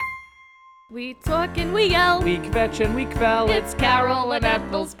We talk and we yell. We kvetch and we kvell. It's Carol and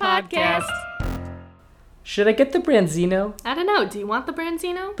Ethel's podcast. Should I get the Branzino? I don't know. Do you want the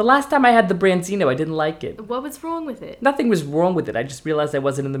Branzino? The last time I had the Branzino, I didn't like it. What was wrong with it? Nothing was wrong with it. I just realized I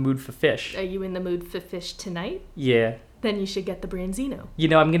wasn't in the mood for fish. Are you in the mood for fish tonight? Yeah. Then you should get the Branzino. You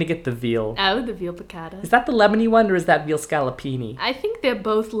know, I'm gonna get the veal. Oh, the veal piccata. Is that the lemony one or is that veal scallopini? I think they're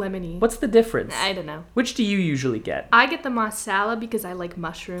both lemony. What's the difference? I don't know. Which do you usually get? I get the marsala because I like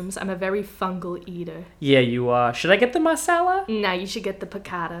mushrooms. I'm a very fungal eater. Yeah, you are. Should I get the marsala? No, you should get the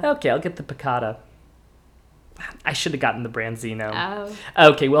piccata. Okay, I'll get the piccata. I should have gotten the Branzino.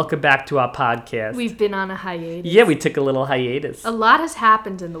 Oh. Okay, welcome back to our podcast. We've been on a hiatus. Yeah, we took a little hiatus. A lot has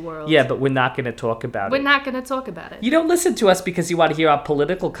happened in the world. Yeah, but we're not going to talk about it. We're not going to talk about it. You don't listen to us because you want to hear our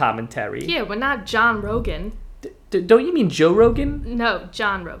political commentary. Yeah, we're not John Rogan. Don't you mean Joe Rogan? No,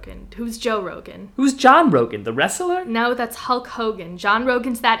 John Rogan. Who's Joe Rogan? Who's John Rogan, the wrestler? No, that's Hulk Hogan. John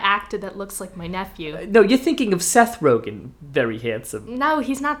Rogan's that actor that looks like my nephew. No, you're thinking of Seth Rogen, very handsome. No,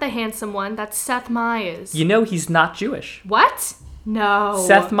 he's not the handsome one. That's Seth Meyers. You know he's not Jewish. What? No.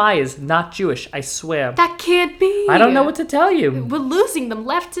 Seth Meyers, not Jewish, I swear. That can't be. I don't know what to tell you. We're losing them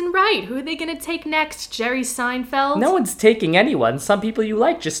left and right. Who are they going to take next? Jerry Seinfeld? No one's taking anyone. Some people you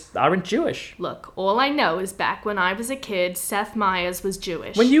like just aren't Jewish. Look, all I know is back when I was a kid, Seth Meyers was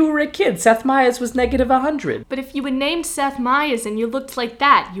Jewish. When you were a kid, Seth Meyers was -100. But if you were named Seth Meyers and you looked like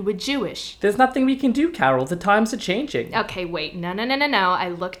that, you were Jewish. There's nothing we can do, Carol. The times are changing. Okay, wait. No. I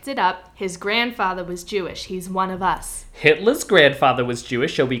looked it up. His grandfather was Jewish. He's one of us. Hitler's grandfather was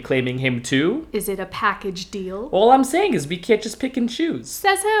Jewish. Are we claiming him too? Is it a package deal? All I'm saying is we can't just pick and choose.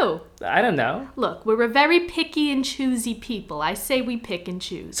 Says who? I don't know. Look, we're a very picky and choosy people. I say we pick and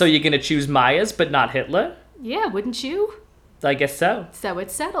choose. So you're gonna choose Myers but not Hitler? Yeah, wouldn't you? I guess so. So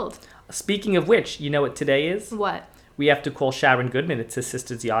it's settled. Speaking of which, you know what today is? What? We have to call Sharon Goodman. It's her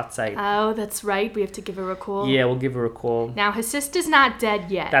sister's yacht site. Oh, that's right. We have to give her a call. Yeah, we'll give her a call. Now, her sister's not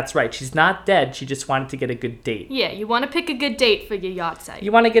dead yet. That's right. She's not dead. She just wanted to get a good date. Yeah, you want to pick a good date for your yacht site.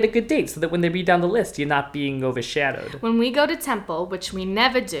 You want to get a good date so that when they read down the list, you're not being overshadowed. When we go to Temple, which we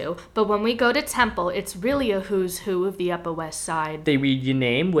never do, but when we go to Temple, it's really a who's who of the Upper West Side. They read your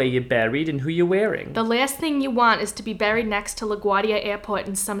name, where you're buried, and who you're wearing. The last thing you want is to be buried next to LaGuardia Airport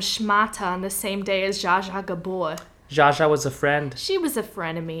in some schmata on the same day as Zsa Zsa Gabor. Zsa Zsa was a friend. She was a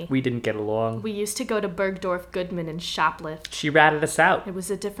frenemy. We didn't get along. We used to go to Bergdorf Goodman and shoplift. She ratted us out. It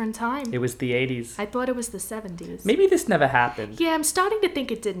was a different time. It was the 80s. I thought it was the 70s. Maybe this never happened. Yeah, I'm starting to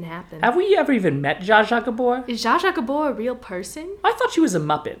think it didn't happen. Have we ever even met Zsa Zsa Gabor? Is Zsa Zsa Gabor a real person? I thought she was a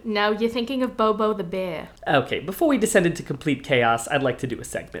Muppet. No, you're thinking of Bobo the bear. Okay, before we descend into complete chaos, I'd like to do a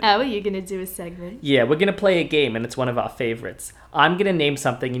segment. Oh, you're gonna do a segment? Yeah, we're gonna play a game, and it's one of our favorites. I'm gonna name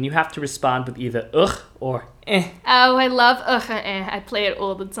something, and you have to respond with either ugh or eh. Oh, I love ugh and eh. I play it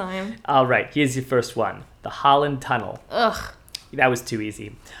all the time. All right, here's your first one. The Holland Tunnel. Ugh. That was too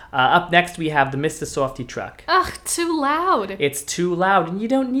easy. Up next, we have the Mr. Softy truck. Ugh, too loud. It's too loud, and you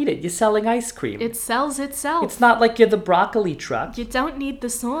don't need it. You're selling ice cream. It sells itself. It's not like you're the broccoli truck. You don't need the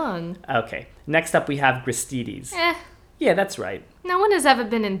song. Okay, next up we have Gristides. Eh. Yeah, that's right. No one has ever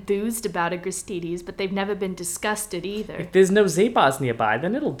been enthused about a Gristides, but they've never been disgusted either. If there's no Zabars nearby,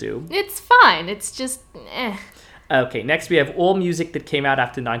 then it'll do. It's fine. It's just, eh. Okay, next we have all music that came out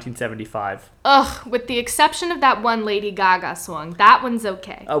after 1975. Ugh, with the exception of that one Lady Gaga song. That one's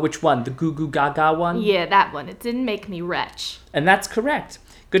okay. Which one? The Goo Goo Gaga one? Yeah, that one. It didn't make me retch. And that's correct.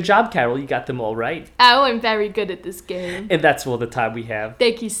 Good job, Carol. You got them all right. Oh, I'm very good at this game. And that's all the time we have.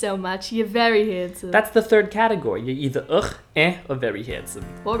 Thank you so much. You're very handsome. That's the third category. You're either ugh, eh, or very handsome.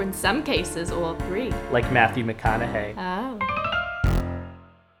 Or in some cases, all three. Like Matthew McConaughey. Oh.